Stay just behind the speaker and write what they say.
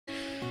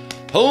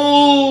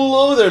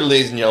Hello there,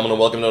 ladies and gentlemen,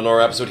 and welcome to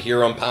another episode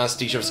here on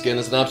Pastiche of Skin.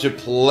 It's an absolute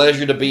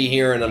pleasure to be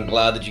here, and I'm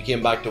glad that you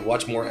came back to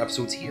watch more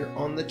episodes here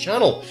on the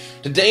channel.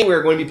 Today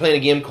we're going to be playing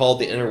a game called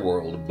The Inner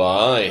World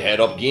by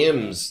Head Up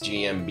Games,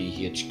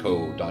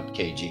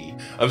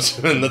 GmbHco.kg. I'm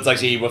assuming that's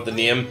actually with the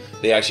name.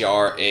 They actually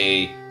are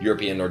a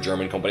European or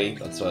German company.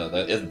 That's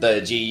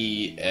the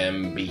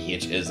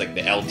GmbH is like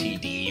the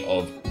LTD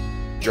of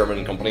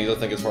German companies, I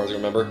think, as far as I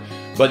remember.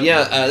 But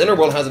yeah, The Inner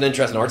World has an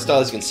interesting art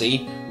style, as you can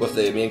see, with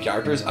the main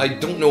characters. I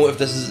don't know if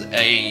this is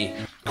a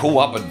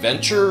co-op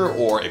adventure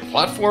or a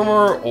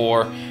platformer,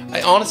 or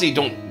I honestly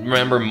don't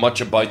remember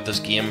much about this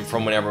game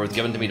from whenever it was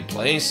given to me to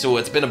play, so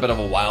it's been a bit of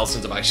a while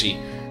since I've actually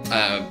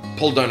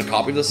pulled down a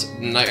copy of this.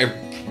 And I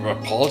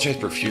apologize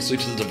profusely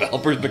to the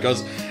developers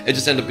because it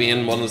just ended up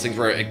being one of those things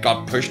where it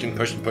got pushed and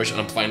pushed and pushed,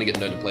 and I'm finally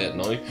getting down to play it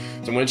now. So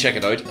I'm going to check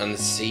it out and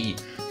see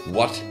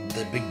what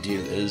the big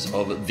deal is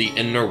of The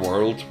Inner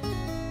World.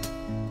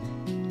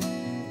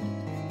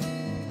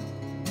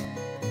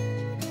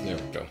 There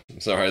we go.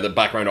 Sorry, the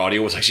background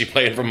audio was actually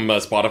playing from a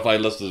Spotify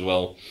list as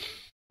well.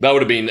 That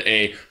would have been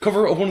a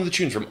cover of one of the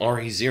tunes from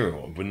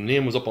RE0, when the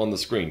name was up on the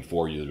screen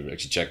for you to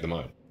actually check them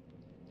out.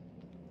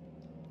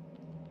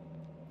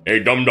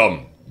 Hey Dum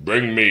Dum,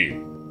 bring me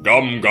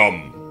Gum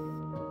Gum.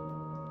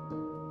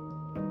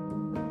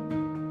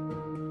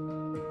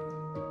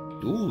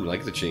 Ooh, I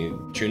like the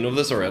tune of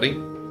this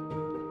already.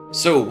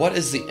 So, what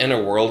is the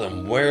Inner World,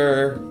 and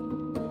where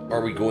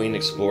are we going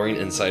exploring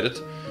inside it?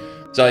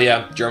 So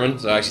yeah, German,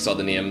 so I actually saw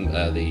the name,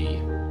 the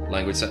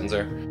language settings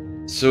there.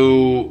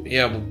 So,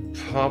 yeah, we'll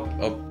pop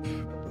up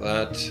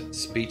that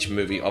speech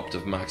movie up to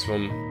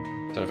maximum.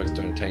 Sound effects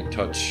down a tiny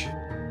touch.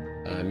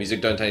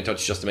 Music down a tiny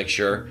touch just to make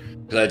sure.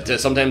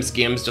 Because sometimes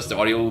games, just the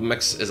audio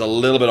mix is a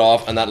little bit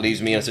off, and that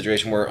leaves me in a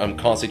situation where I'm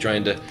constantly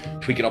trying to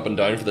tweak it up and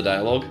down for the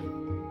dialogue.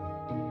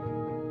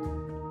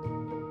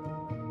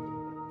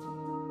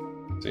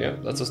 So yeah,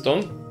 that's us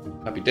done.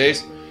 Happy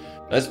days.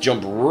 Let's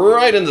jump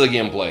right into the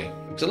gameplay.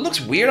 So it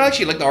looks weird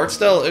actually, like the art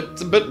style.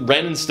 It's a bit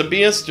Ren and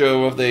Stimpy-esque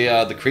with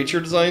the creature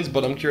designs,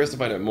 but I'm curious to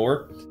find out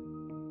more.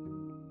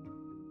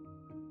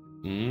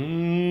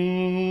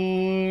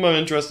 I'm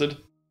interested.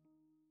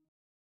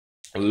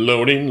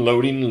 Loading,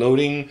 loading,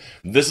 loading.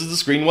 This is the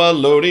screen while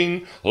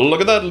loading.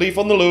 Look at that leaf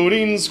on the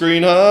loading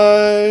screen.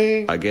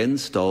 Hi.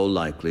 Against all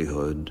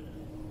likelihood,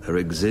 there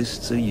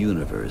exists a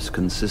universe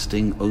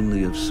consisting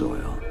only of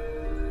soil.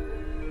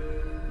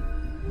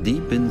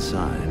 Deep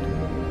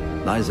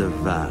inside lies a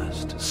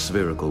vast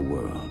spherical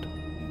world.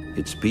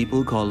 Its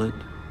people call it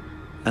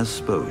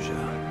Asposia.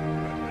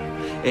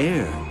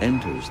 Air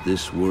enters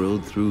this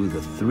world through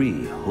the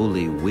 3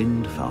 holy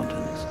wind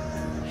fountains.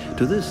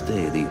 To this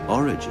day, the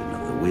origin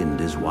of the wind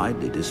is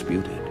widely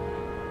disputed,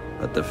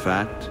 but the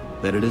fact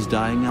that it is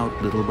dying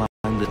out little by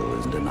little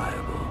is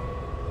undeniable.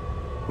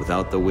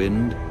 Without the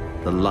wind,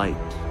 the light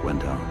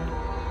went out.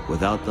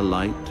 Without the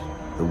light,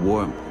 the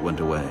warmth went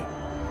away.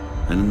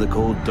 And in the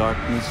cold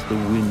darkness, the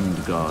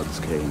wind gods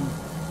came.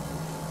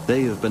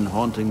 They have been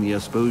haunting the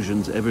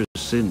Asposians ever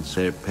since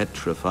their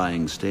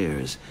petrifying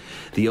stares.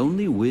 The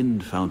only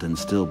wind fountain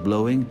still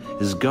blowing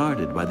is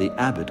guarded by the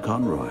Abbot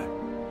Conroy.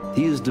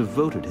 He has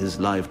devoted his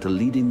life to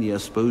leading the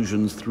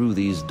Asposians through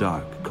these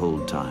dark,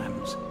 cold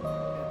times.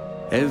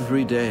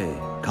 Every day,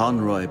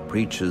 Conroy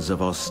preaches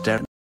of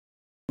austerity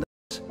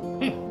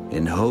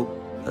in hope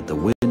that the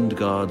wind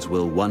gods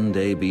will one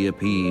day be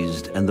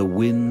appeased and the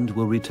wind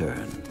will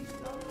return.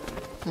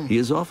 He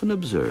is often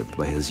observed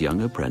by his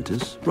young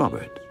apprentice,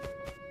 Robert,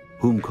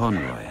 whom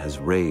Conroy has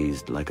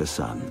raised like a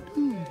son.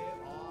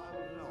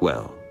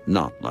 Well,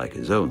 not like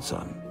his own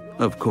son,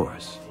 of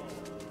course.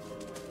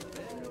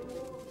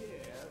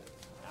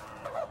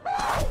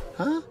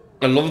 Huh?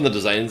 I'm loving the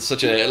design. It's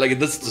such a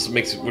this just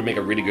would make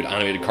a really good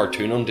animated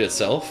cartoon unto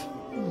itself.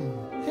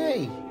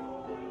 Hey.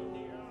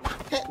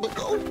 Hey,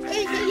 oh,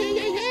 hey, hey, hey,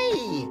 hey,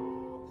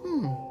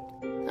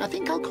 hey. I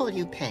think I'll call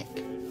you Peck.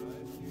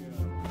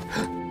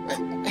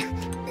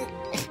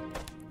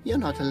 You're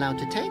not allowed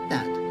to take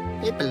that.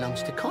 It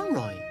belongs to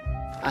Conroy.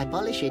 I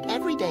polish it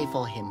every day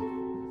for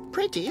him.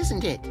 Pretty,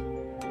 isn't it?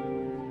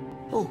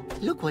 Oh,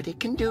 look what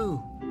it can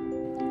do.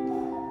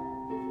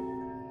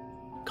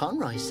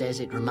 Conroy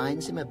says it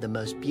reminds him of the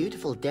most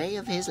beautiful day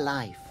of his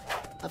life.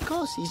 Of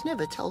course, he's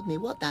never told me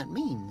what that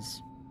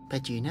means.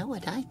 But you know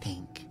what I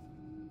think?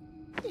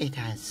 It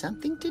has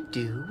something to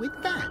do with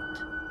that.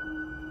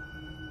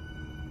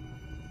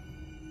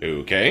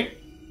 Okay.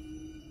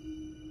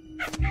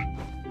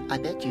 I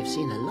bet you've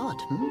seen a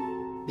lot,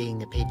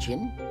 being a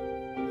pigeon.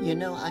 You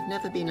know, I've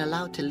never been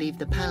allowed to leave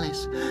the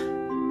palace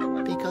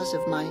because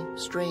of my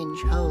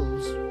strange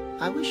holes.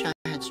 I wish I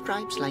had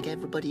stripes like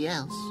everybody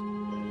else.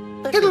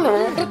 But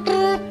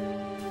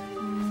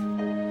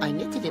I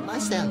knitted it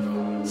myself,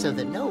 so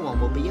that no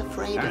one will be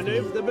afraid of me. And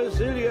if the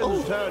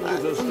Basilians turn you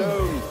to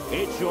stone,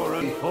 it's your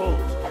own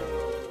fault.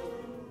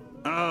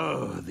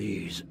 Oh,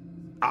 these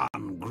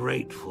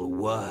ungrateful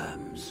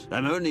worms.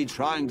 I'm only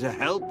trying to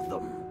help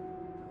them.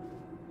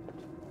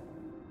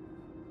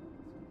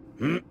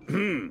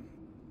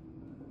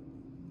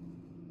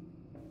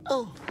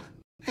 Oh.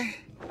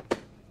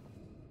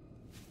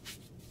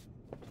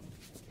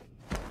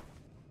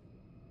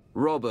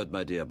 Robert,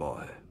 my dear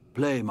boy,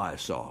 play my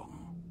song.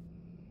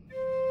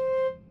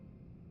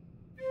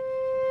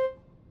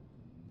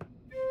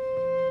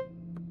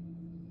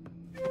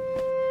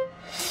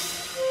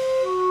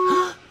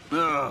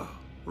 Oh,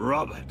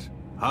 Robert,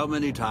 how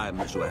many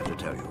times do I have to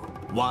tell you?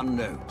 One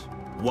note,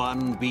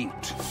 one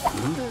beat.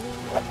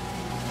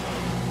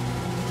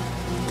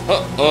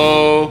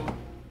 Uh-oh.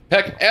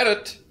 Heck,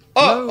 edit.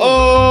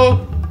 Uh-oh.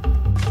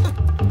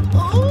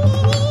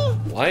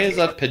 Why is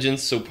that pigeon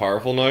so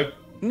powerful now?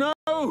 No!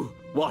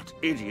 What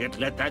idiot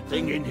let that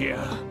thing in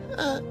here?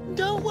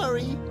 Don't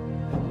worry.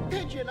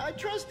 Pigeon, I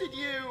trusted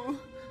you.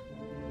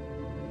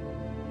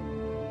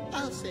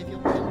 I'll save your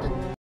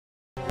pendant.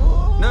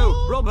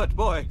 No, Robert,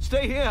 boy,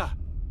 stay here.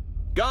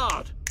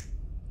 Guard,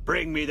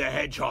 bring me the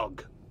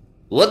hedgehog.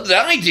 What did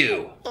I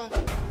do?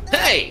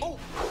 Hey!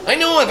 I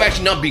know I've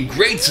actually not been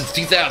great since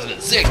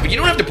 2006, but you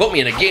don't have to put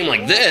me in a game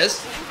like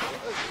this.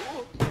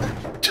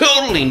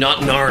 Totally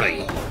not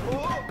gnarly.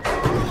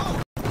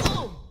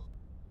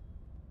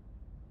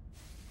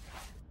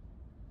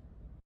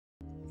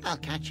 I'll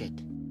catch it.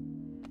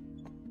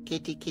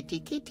 Kitty, kitty,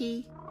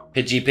 kitty.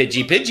 Pidgey,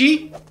 pidgey,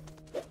 pidgey.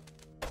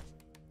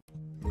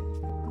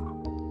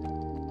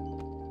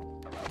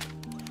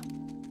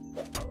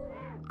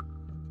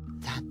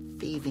 That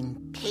thieving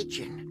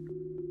pigeon.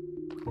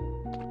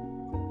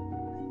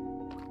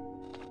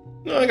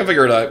 No, I can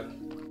figure it out.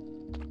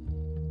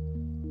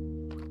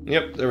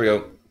 Yep, there we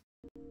go.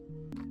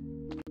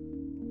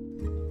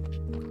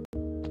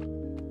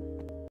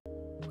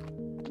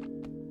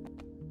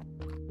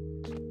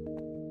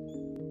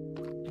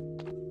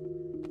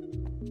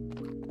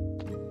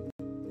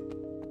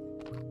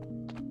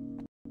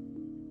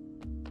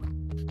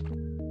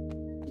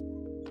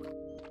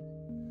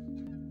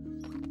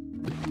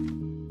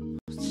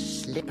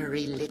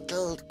 Slippery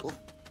little... Oh,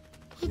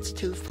 it's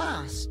too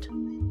fast.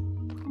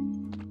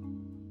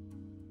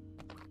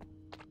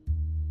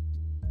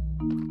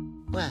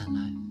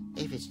 Well,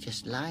 if it's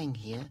just lying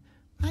here,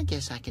 I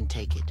guess I can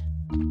take it.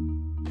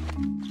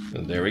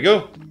 And there we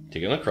go.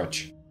 Taking a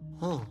crutch.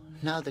 Oh,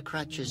 now the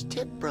crutch's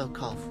tip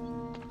broke off.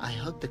 I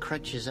hope the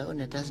crutch's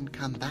owner doesn't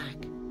come back.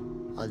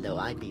 Although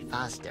I'd be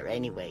faster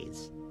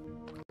anyways.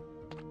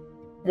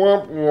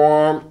 Womp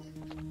womp.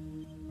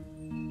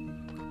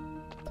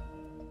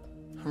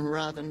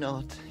 Rather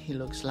not. He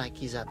looks like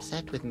he's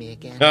upset with me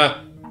again.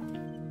 Ha!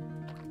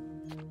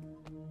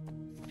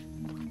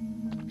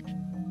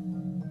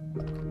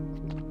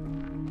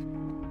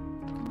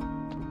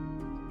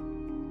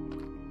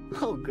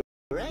 Oh,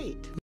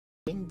 great.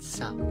 Wind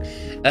song.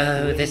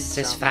 Oh, this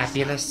is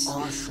fabulous.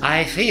 Awesome.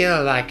 I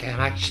feel like I'm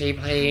actually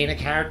playing a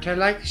character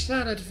like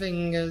Salad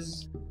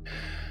Fingers.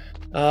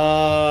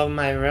 Oh,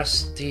 my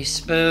rusty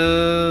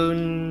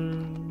spoon.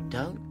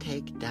 Don't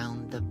take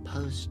down the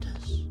posters.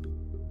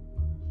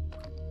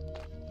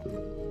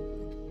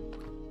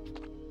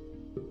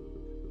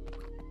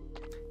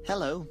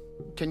 Hello,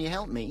 can you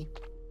help me?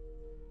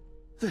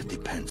 That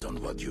depends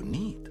on what you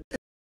need.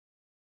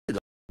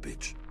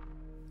 Garbage.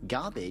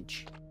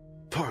 Garbage?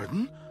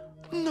 Pardon?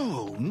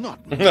 No,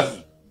 not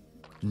me.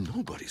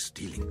 Nobody's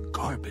stealing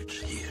garbage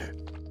here.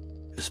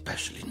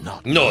 Especially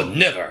not No, me.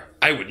 never.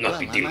 I would not Well,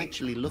 be I'm dealing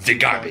actually the looking for-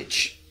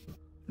 garbage.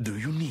 Do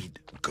you need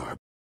garbage?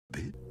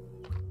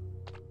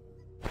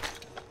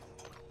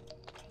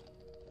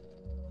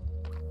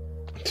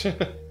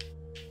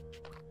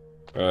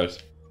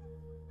 Right.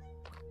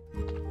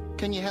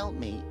 Can you help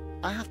me?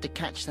 I have to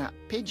catch that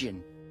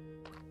pigeon.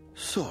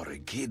 Sorry,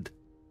 kid.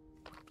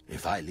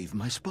 If I leave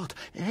my spot,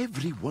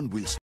 everyone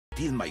will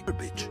steal my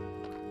garbage.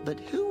 But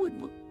who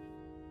would...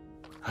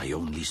 I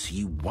only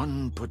see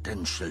one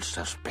potential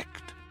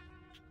suspect.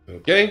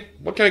 Okay,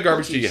 what kind of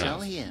garbage What do you sell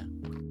have? here?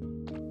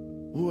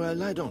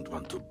 Well, I don't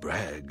want to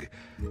brag,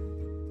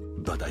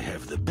 but I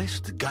have the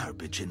best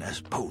garbage in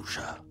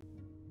Asposia.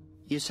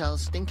 You sell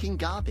stinking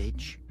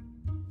garbage?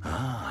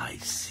 Ah, I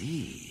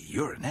see.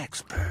 You're an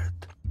expert.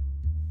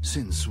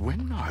 Since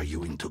when are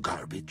you into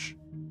garbage?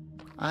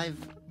 I've,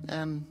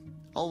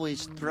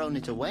 always thrown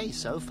it away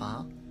so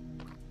far.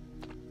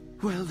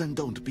 Well, then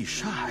don't be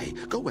shy.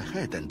 Go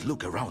ahead and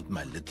look around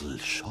my little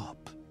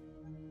shop.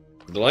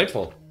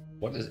 Delightful.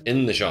 What is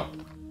in the shop?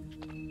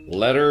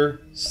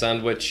 Letter,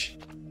 sandwich,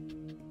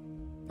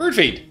 bird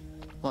feed.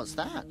 What's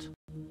that?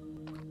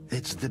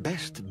 It's the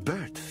best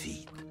bird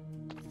feed.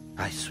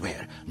 I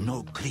swear,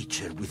 no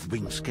creature with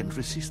wings can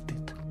resist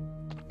it.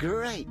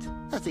 Great.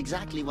 That's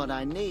exactly what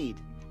I need.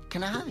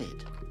 Can I have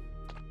it?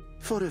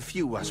 For a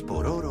few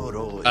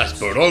aspororo...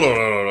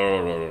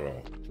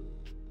 Asperoro.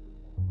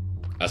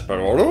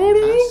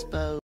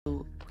 Asperoro.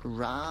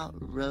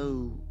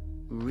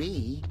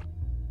 Aspo-ra-ro-re?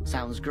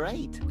 Sounds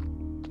great.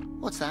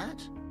 What's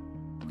that?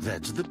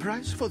 That's the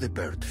price for the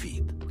bird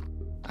feed.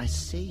 I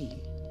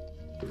see.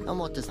 And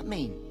what does that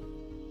mean?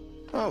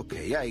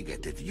 Okay, I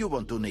get it. You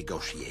want to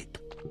negotiate.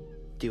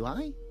 Do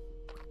I?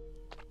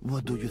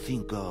 What do you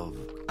think of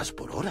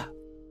Asporora?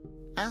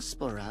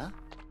 Aspora?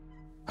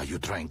 Are you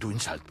trying to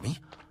insult me?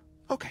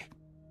 Okay.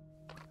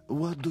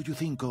 What do you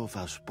think of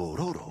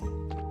Aspororo?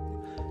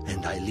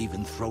 And I'll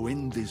even throw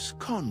in this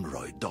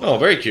Conroy dog. Oh,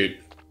 very cute.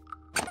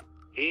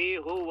 He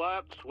who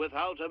works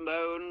without a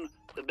moan,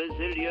 the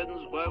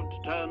bazillions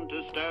won't turn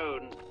to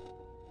stone.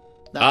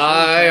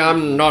 I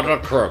am not a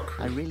crook.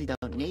 I really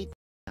don't need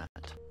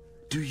that.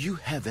 Do you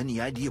have any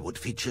idea what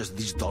features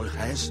this doll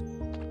has?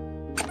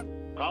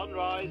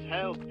 Conroy's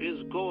health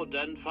is good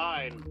and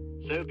fine,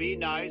 so be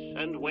nice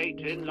and wait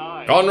in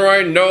line.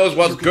 Conroy knows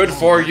what's good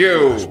for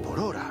you.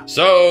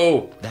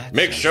 So,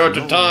 make sure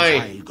to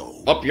tie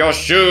up your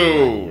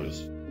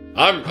shoes.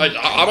 Am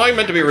I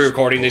meant to be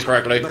recording these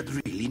correctly? But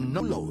really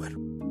no lower.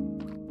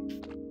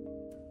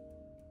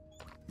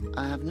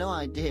 I have no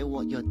idea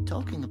what you're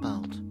talking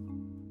about.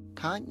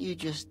 Can't you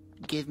just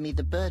give me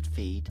the bird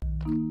feed?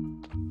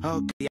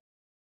 Okay,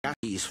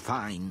 is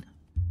fine.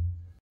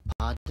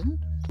 Pardon?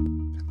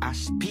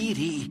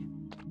 Aspiri.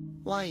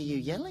 Why are you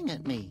yelling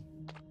at me?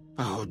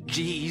 Oh,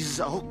 jeez,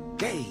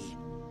 okay.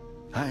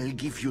 I'll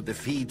give you the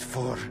feed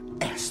for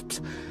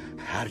Asps.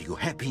 Are you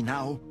happy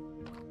now?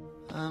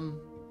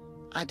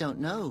 I don't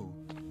know.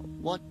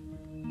 What?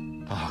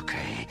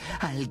 Okay,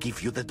 I'll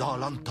give you the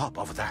doll on top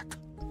of that.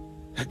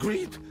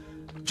 Agreed?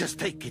 Just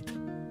take it.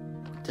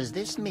 Does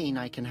this mean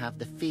I can have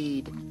the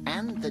feed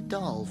and the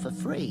doll for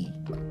free?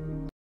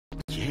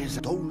 Yes,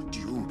 I told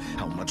you.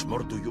 How much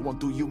more do you want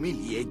to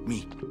humiliate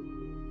me?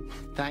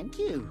 Thank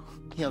you.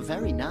 You're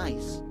very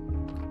nice.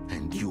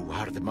 And you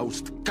are the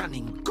most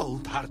cunning,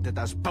 cold-hearted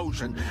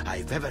Asposian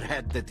I've ever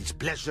had that is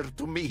pleasure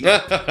to me.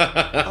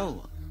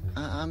 Oh,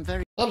 I'm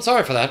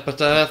sorry for that, but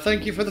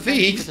thank you for the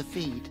feed. Thank you for the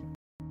feed.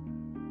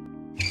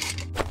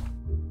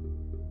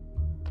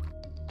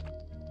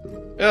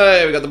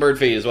 Hey, we got the bird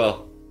feed as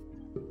well.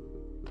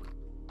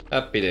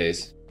 Happy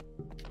days.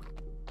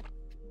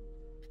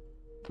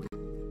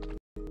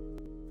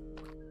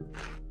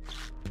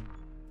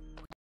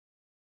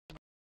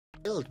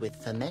 Filled with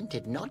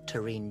fermented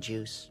nectarine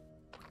juice.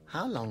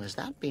 How long has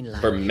that been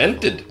left?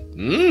 Fermented?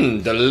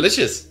 Mmm,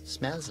 delicious.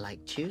 Smells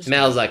like Tuesday.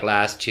 Smells like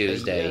last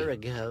Tuesday. A year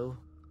ago.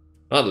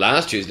 Not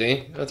last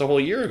Tuesday. That's a whole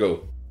year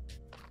ago.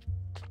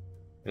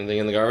 Anything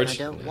in the garbage?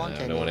 I don't want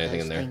anything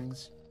in there.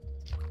 Things.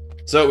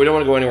 So we don't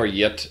want to go anywhere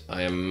yet,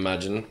 I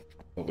imagine.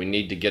 But we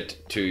need to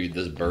get to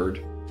this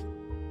bird.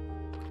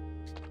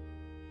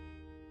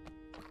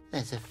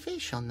 There's a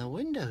fish on the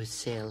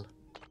windowsill.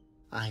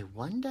 I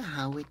wonder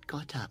how it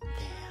got up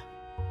there.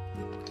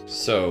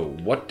 So,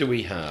 what do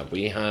we have?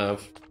 We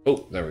have...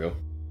 Oh, there we go.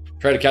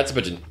 Try to catch the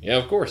pigeon. Yeah,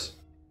 of course.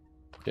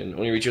 Can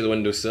only reach the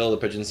windowsill. The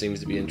pigeon seems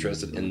to be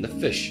interested in the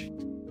fish.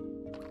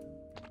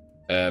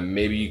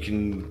 Maybe you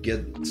can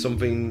get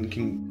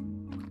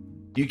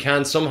something... You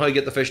can somehow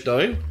get the fish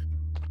down.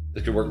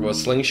 This could work with a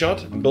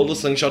slingshot. Build a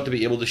slingshot to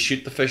be able to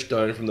shoot the fish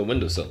down from the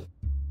windowsill.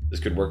 This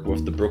could work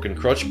with the broken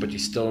crutch, but you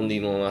still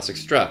need an elastic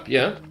strap.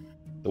 Yeah.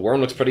 The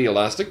worm looks pretty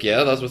elastic.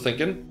 Yeah, that's what I'm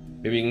thinking.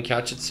 Maybe you can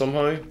catch it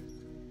somehow.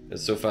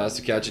 It's so fast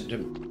to catch it.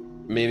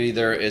 Maybe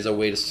there is a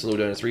way to slow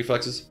down its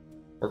reflexes.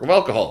 Work with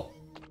alcohol.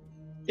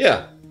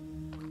 Yeah.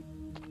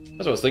 That's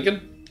what I was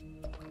thinking.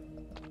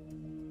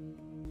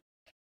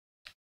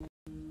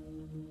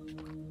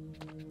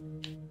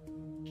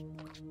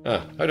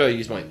 How do I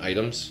use my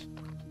items?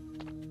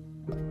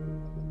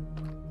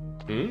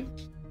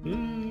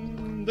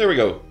 There we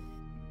go.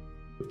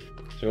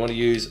 So we want to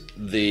use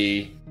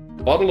the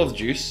bottle of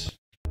juice.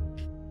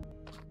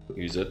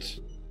 Use it.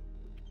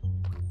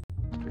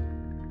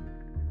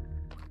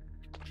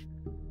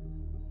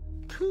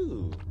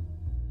 Pooh.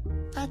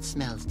 That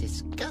smells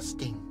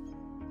disgusting.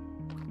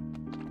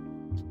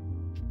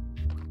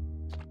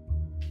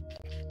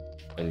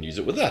 And use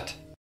it with that.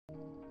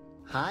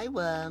 Hi,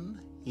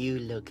 worm. You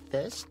look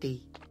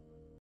thirsty.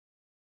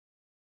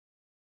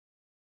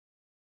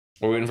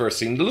 We're waiting for a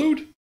scene to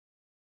load.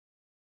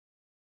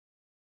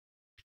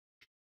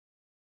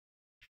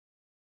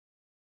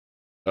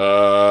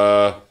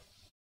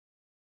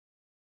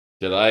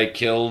 Did I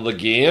kill the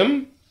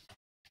game?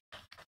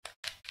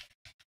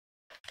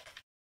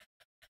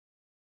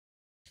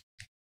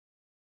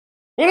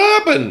 What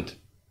happened?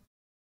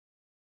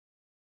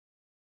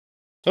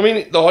 I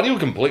mean, the audio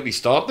completely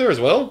stopped there as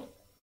well.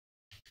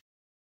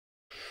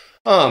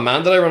 Oh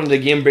man, did I run into a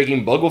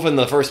game-breaking bug within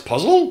the first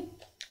puzzle?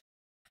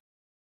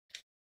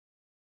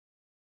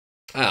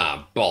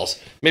 Ah, balls.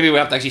 Maybe we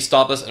have to actually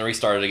stop this and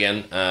restart it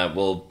again.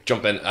 We'll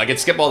jump in. I can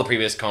skip all the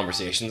previous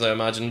conversations, I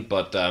imagine,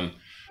 but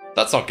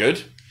that's not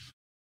good.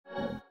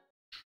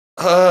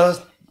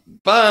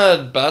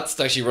 Bad bats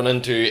to actually run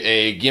into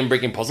a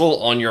game-breaking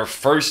puzzle on your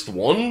first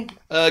one,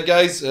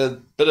 guys.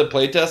 A bit of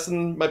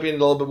playtesting might be a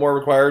little bit more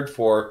required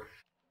for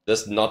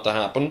this not to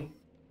happen.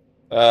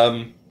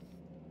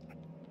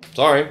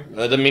 Sorry,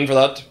 I didn't mean for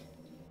that.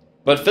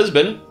 But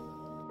Fizbin,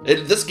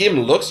 this game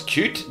looks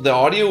cute. The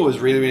audio is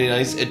really, really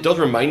nice. It does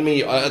remind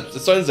me, it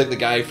sounds like the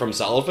guy from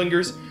Salad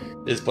Fingers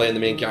is playing the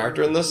main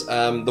character in this.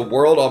 The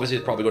world obviously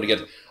is probably going to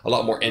get a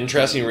lot more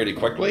interesting really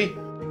quickly.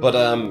 But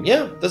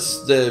yeah,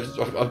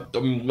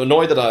 I'm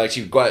annoyed that I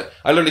actually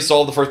I literally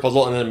solved the first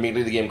puzzle and then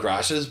immediately the game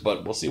crashes,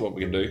 but we'll see what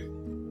we can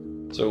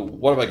do. So,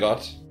 what have I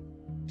got?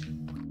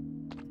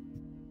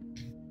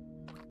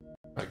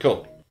 Alright,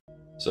 cool.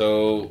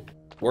 So,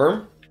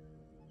 worm,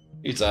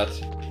 eats that.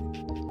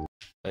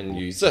 and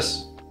use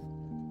this.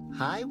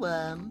 Hi,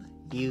 Worm.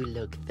 You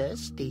look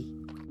thirsty.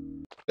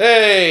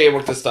 Hey, it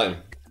worked this time.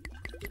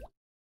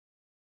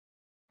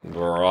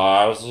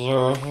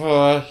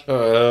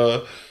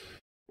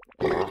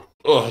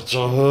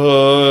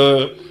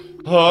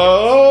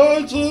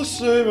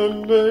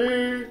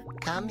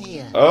 Come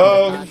here. The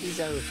party's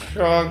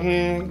over.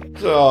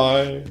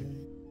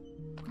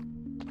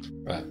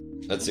 Right,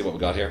 let's see what we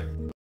got here.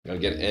 Gotta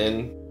get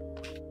in.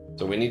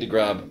 So we need to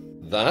grab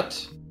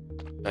that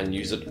and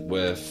use it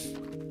with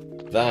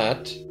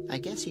that. I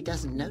guess he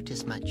doesn't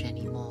notice much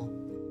anymore.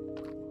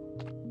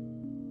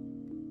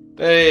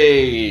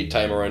 Hey,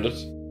 time around it.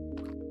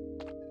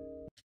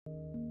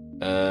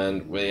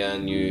 And we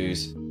then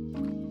use...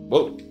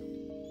 Whoa!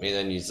 We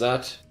then use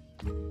that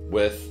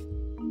with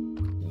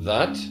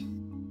that.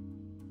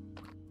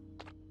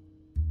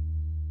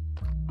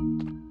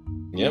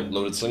 Yep,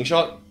 loaded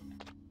slingshot.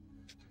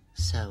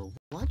 So,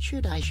 what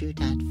should I shoot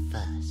at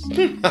first?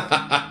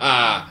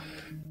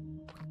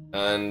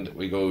 And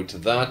we go to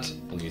that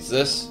and use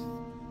this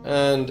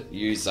and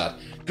use that.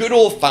 Good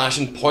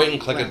old-fashioned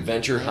point-and-click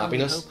adventure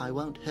happiness. I hope I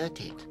won't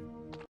hurt it.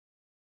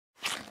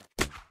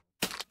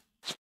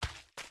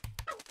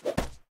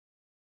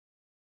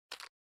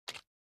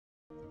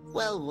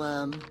 Well,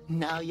 Worm,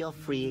 now you're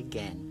free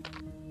again.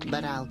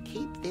 But I'll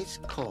keep this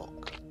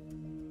cork.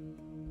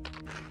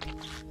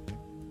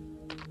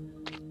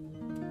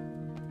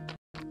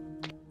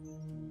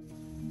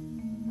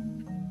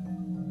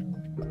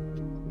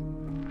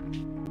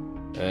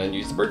 And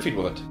use the bird feed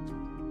with it.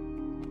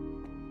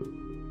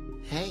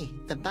 Hey,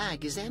 the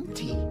bag is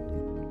empty.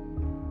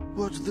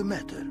 What's the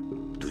matter?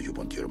 Do you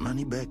want your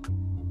money back?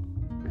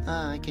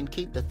 I can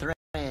keep the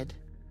thread.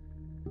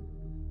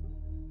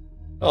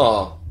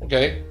 Oh,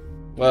 okay.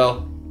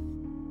 Well,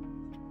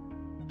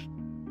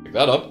 pick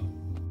that up.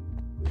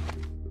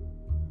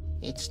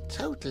 It's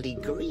totally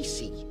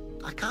greasy.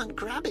 I can't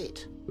grab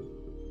it.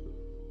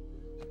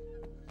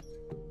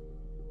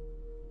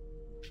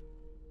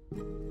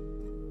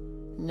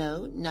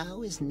 No,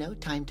 now is no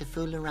time to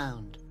fool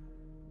around.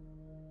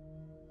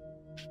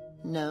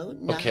 No,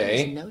 now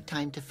Okay. is no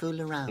time to fool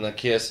In around. that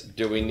case,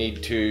 do we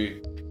need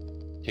to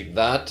take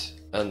that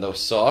and the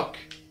sock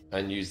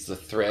and use the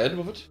thread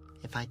with it?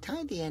 If I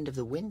tie the end of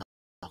the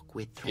windsock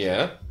with thread,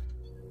 Yeah.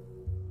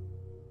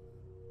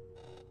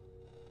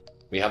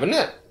 We have a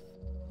net.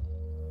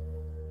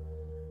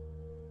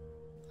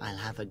 I'll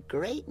have a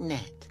great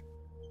net.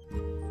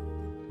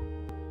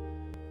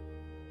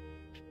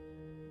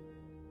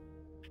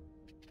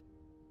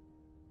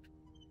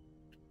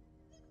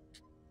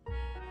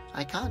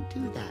 I can't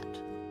do that.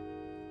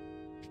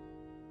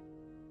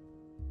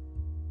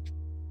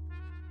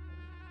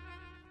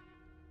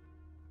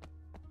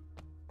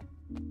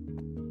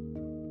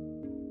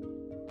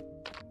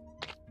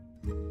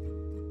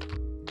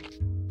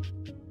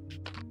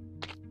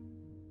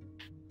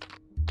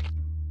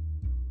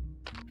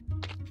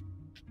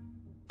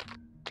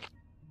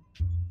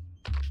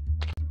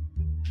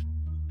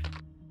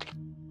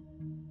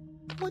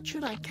 What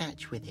should I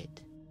catch with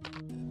it?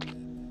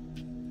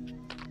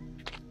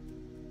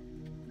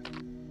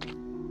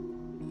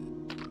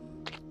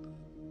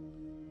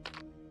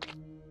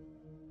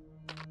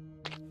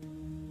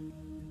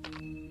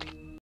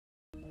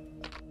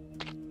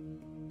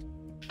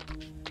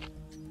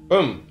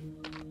 Boom.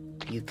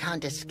 You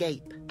can't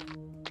escape.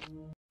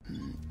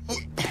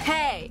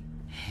 Hey!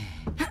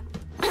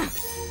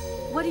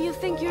 What do you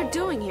think you're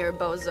doing here,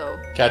 bozo?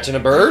 Catching a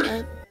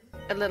bird?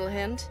 A little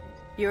hint?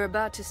 You're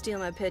about to steal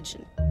my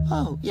pigeon.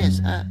 Oh, yes,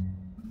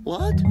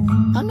 what?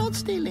 I'm not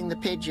stealing the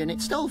pigeon.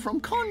 It stole from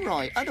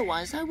Conroy.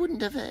 Otherwise, I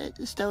wouldn't have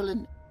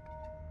stolen...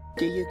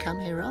 Do you come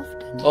here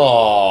often?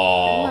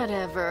 Aww.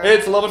 Whatever.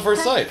 It's love at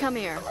first sight. Come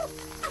here.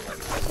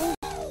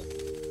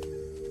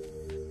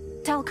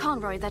 Tell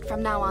Conroy that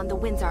from now on the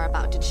winds are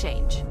about to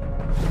change.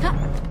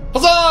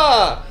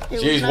 Huzzah! It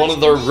was She's nice one of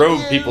to the meet rogue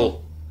you.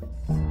 people.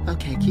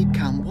 Okay, keep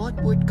calm.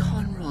 What would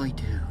Conroy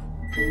do?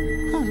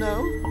 Oh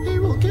no, he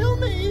will kill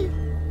me.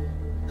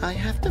 I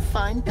have to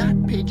find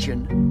that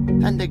pigeon.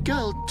 And the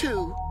girl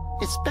too.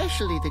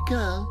 Especially the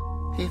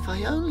girl. If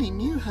I only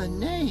knew her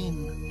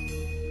name.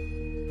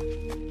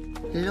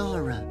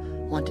 Laura.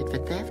 Wanted for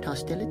theft,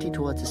 hostility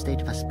towards the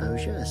state of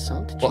exposure,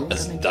 assault, Well, chewing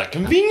isn't gum, that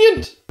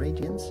convenient?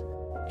 radiance.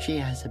 She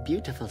has a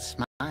beautiful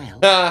smile.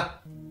 Ah.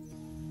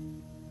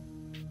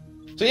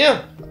 So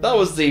yeah, that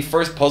was the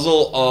first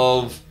puzzle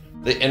of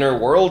the inner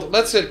world.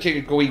 Let's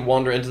go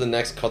wander into the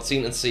next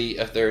cutscene and see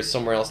if there's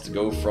somewhere else to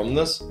go from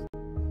this.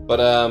 But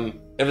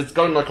if it's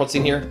got another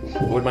cutscene here,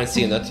 I wouldn't mind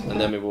seeing it, and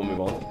then maybe we'll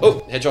move on.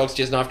 Oh, hedgehog's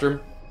chasing after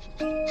him.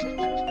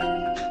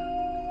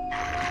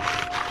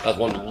 That's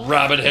one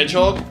rabid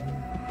hedgehog.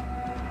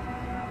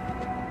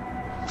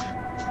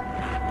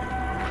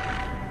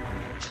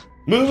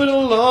 Moving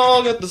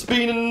along at the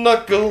speed of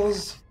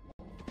knuckles.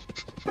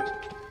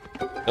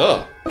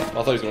 Oh, I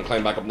thought he was going to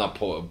climb back up in that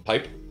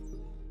pipe.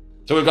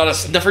 So we've got a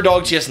sniffer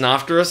dog chasing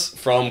after us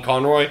from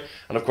Conroy,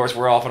 and of course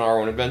we're off on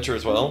our own adventure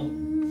as well.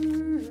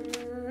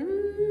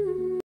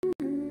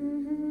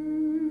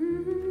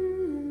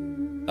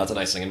 That's a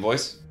nice singing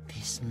voice.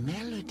 This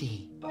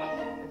melody.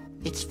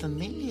 It's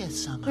familiar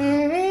somehow.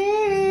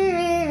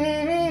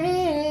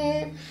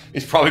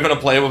 He's probably gonna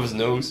play with his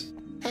nose.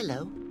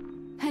 Hello.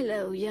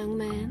 Hello, young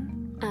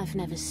man. I've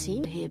never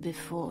seen you here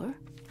before.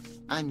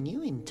 I'm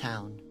new in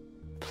town.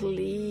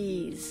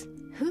 Please.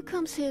 Who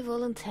comes here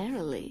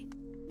voluntarily?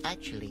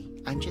 Actually,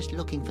 I'm just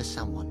looking for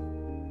someone.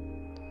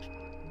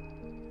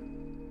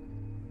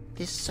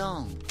 This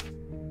song,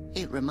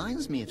 it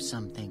reminds me of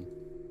something.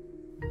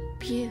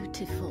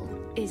 Beautiful,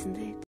 isn't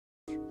it?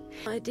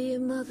 My dear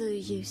mother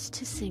used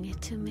to sing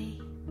it to me.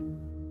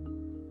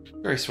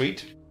 Very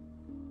sweet.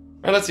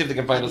 Right, let's see if they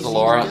can find us a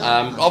Laura.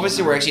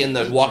 Obviously, we're actually in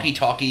the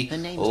walkie-talkie,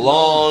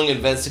 long,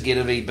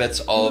 investigative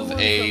bits of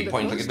a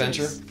point-and-click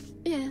adventure.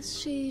 Yes,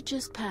 she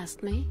just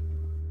passed me.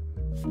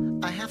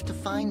 I have to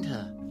find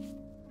her.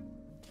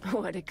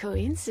 What a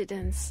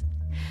coincidence.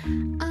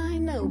 I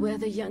know where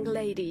the young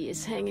lady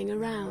is hanging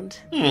around.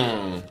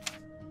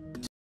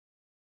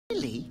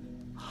 Really?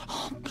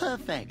 Oh,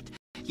 perfect.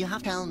 You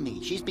have to tell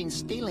me. She's been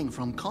stealing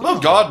from Conroy. Oh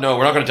God, no,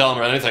 we're not going to tell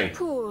him anything.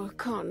 Poor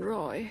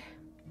Conroy.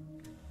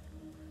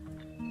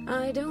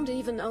 I don't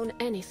even own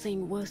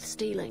anything worth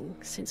stealing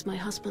since my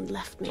husband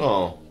left me.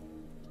 Oh.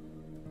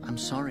 I'm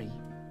sorry.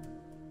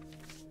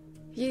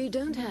 You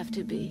don't have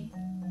to be.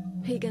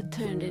 He got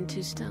turned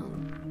into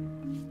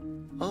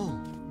stone. Oh.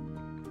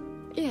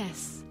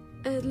 Yes,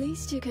 at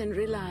least you can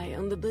rely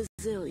on the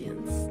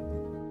Bazillions.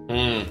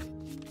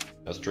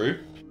 That's true.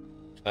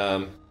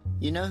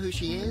 You know who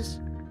she is?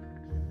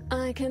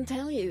 I can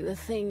tell you a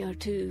thing or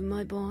two,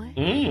 my boy.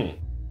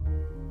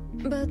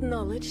 But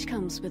knowledge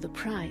comes with a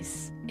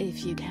price,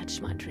 if you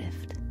catch my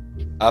drift.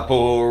 You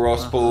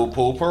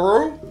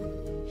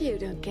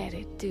don't get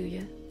it, do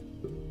you?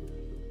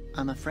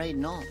 I'm afraid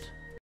not.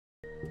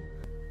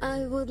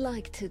 I would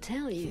like to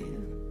tell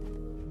you.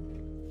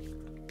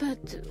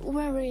 But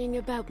worrying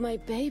about my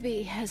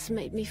baby has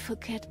made me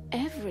forget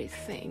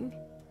everything.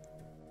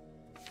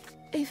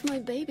 If my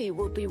baby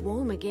would be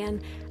warm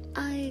again,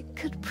 I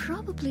could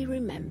probably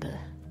remember.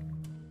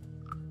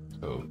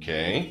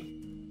 Okay.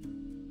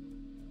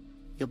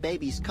 Your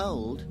baby's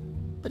cold,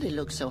 but it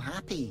looks so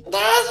happy.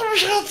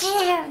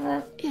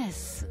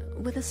 Yes,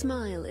 with a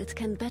smile it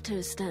can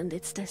better stand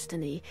its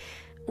destiny.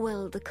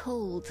 Well, the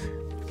cold,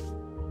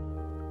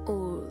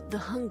 or the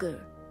hunger,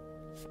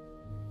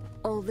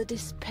 or the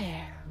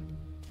despair.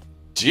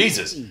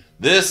 Jesus,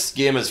 this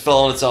game is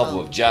filling itself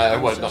with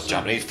not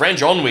Japanese,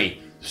 French ennui.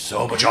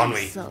 So much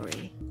ennui.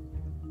 Sorry.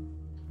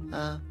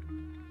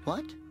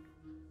 What?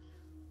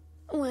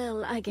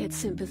 Well, I get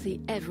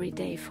sympathy every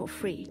day for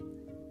free.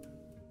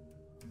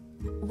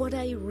 What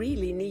I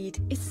really need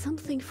is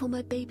something for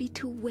my baby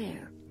to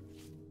wear.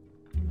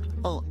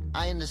 Oh,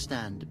 I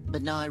understand,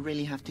 but now I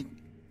really have to...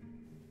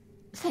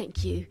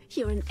 Thank you.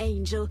 You're an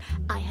angel.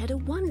 I had a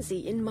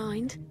onesie in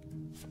mind.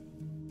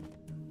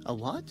 A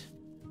what?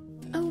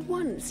 A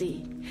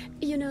onesie.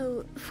 You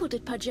know,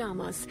 footed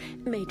pajamas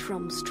made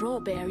from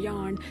strawberry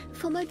yarn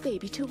for my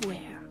baby to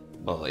wear.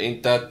 Well,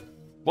 ain't that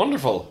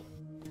wonderful?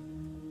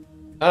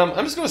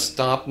 I'm just gonna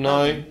stop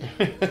now.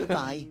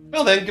 Goodbye.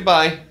 Well then,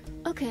 goodbye.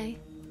 Okay.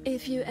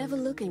 If you're ever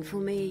looking for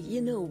me, you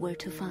know where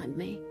to find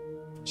me.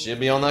 Should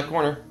be on that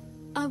corner.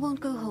 I won't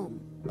go home,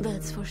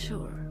 that's for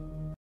sure.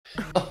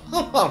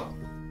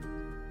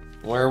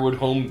 Where would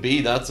home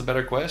be? That's a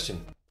better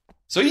question.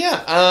 So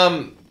yeah,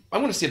 I'm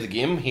going to save the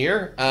game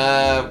here.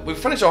 We've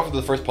finished off with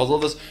the first puzzle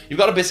of this. You've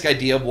got a basic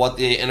idea of what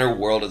the inner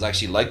world is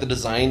actually like, the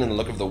design and the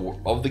look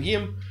of the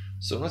game.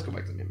 So let's go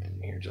back to the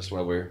menu here, just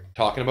while we're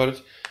talking about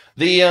it.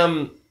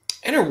 The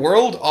inner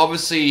world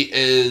obviously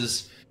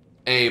is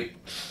a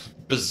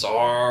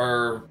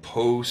bizarre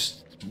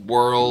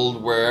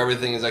post-world where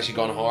everything has actually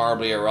gone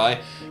horribly awry.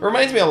 It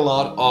reminds me a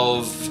lot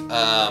of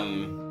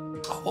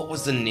what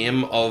was the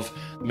name of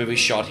the movie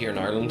shot here in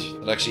Ireland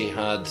that actually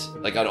had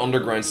like an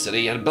underground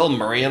city? It had Bill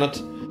Murray in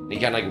it. He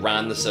kind of like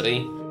ran the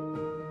city.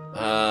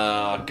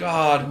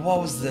 God,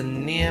 what was the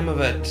name of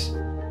it?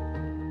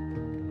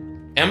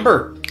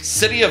 Ember.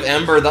 City of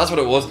Ember, that's what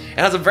it was. It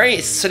has a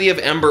very City of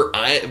Ember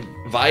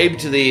vibe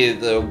to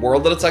the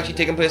world that it's actually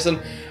taking place in.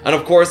 And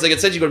of course, like it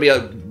said, you're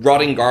going to be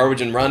rotting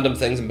garbage and random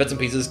things and bits and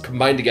pieces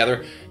combined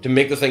together to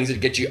make the things that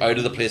get you out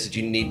of the place that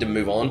you need to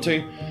move on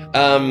to.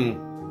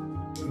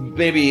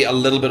 Maybe a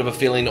little bit of a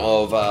feeling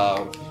of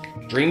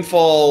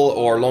Dreamfall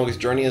or Longest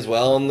Journey as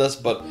well in this,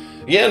 but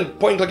again,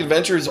 point-and-click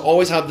adventures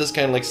always have this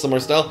kind of like similar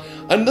style,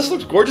 and this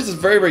looks gorgeous. It's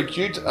very, very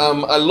cute.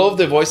 I love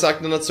the voice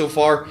acting in it so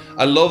far.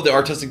 I love the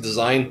artistic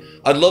design.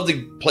 I'd love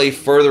to play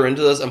further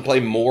into this and play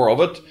more of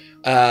it.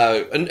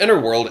 An Inner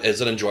World is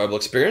an enjoyable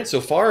experience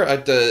so far.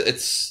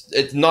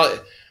 It's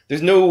not.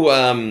 There's no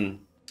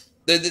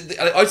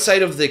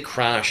outside of the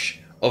crash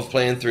of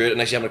playing through it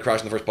and actually having a crash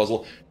in the first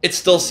puzzle. It's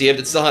still saved.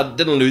 It still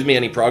didn't lose me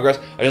any progress.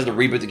 I just had to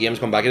reboot the games,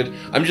 come back at it.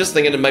 I'm just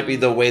thinking it might be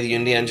the way the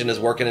Unity engine is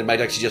working. It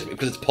might actually just,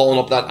 because it's pulling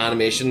up that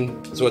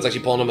animation, so it's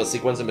actually pulling up a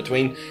sequence in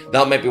between.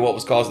 That might be what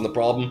was causing the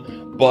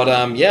problem.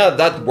 But yeah,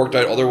 that worked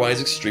out otherwise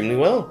extremely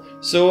well.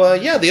 So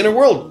yeah, The Inner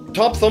World,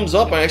 top thumbs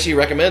up. I actually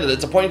recommend it.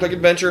 It's a point-and-click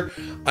adventure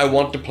I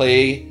want to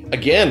play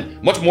again,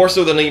 much more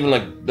so than even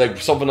like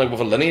something like with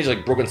a lineage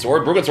like Broken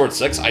Sword. Broken Sword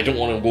 6, I don't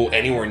want to go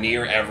anywhere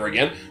near ever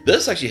again.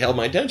 This actually held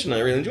my attention. I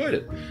really enjoyed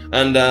it,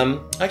 and I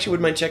actually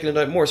wouldn't mind checking it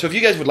out more. So if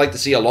you guys would like to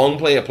see a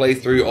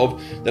playthrough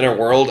of The Inner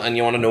World, and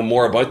you want to know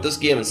more about this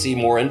game and see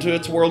more into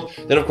its world,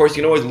 then of course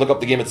you can always look up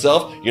the game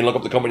itself. You can look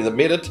up the company that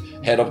made it,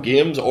 Head Up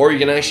Games, or you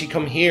can actually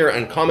come here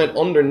and comment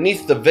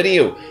underneath the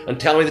video and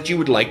tell me that you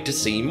would like to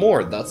see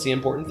more. That's the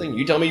important thing.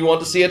 You tell me you want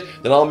to see it,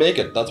 then I'll make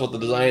it. That's what the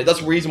design. That's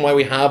the reason why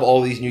we have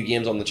all these new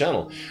games on the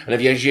channel. And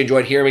if you actually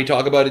enjoyed hearing me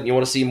talk about it and you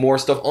want to see more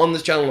stuff on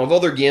this channel of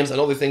other games and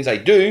other things I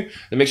do,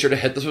 then make sure to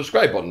hit the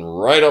subscribe button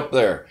right up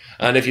there.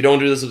 And if you don't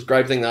do the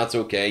subscribe thing, that's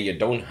okay. You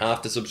don't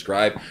have to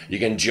subscribe. You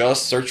can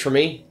just search for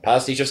me,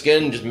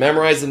 PasticheofSkin, just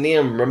memorize the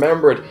name,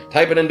 remember it,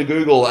 type it into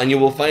Google, and you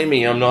will find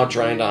me. I'm not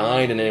trying to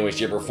hide in any way,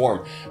 shape, or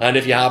form. And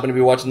if you happen to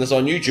be watching this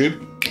on YouTube,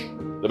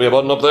 there'll be a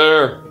button up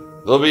there.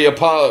 There'll be a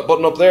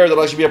button up there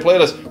that'll actually be a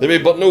playlist. There'll be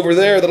a button over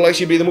there that'll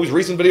actually be the most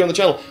recent video on the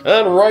channel.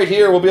 And right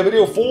here will be a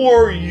video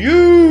for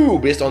you,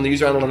 based on the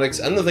user analytics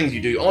and the things you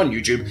do on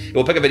YouTube. It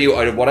will pick a video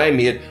out of what I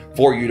made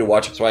for you to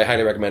watch, so I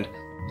highly recommend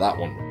that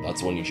one. That's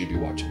the one you should be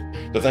watching.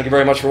 So thank you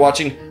very much for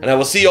watching, and I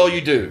will see all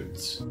you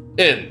dudes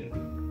in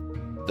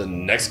the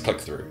next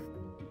click-through.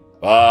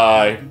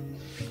 Bye.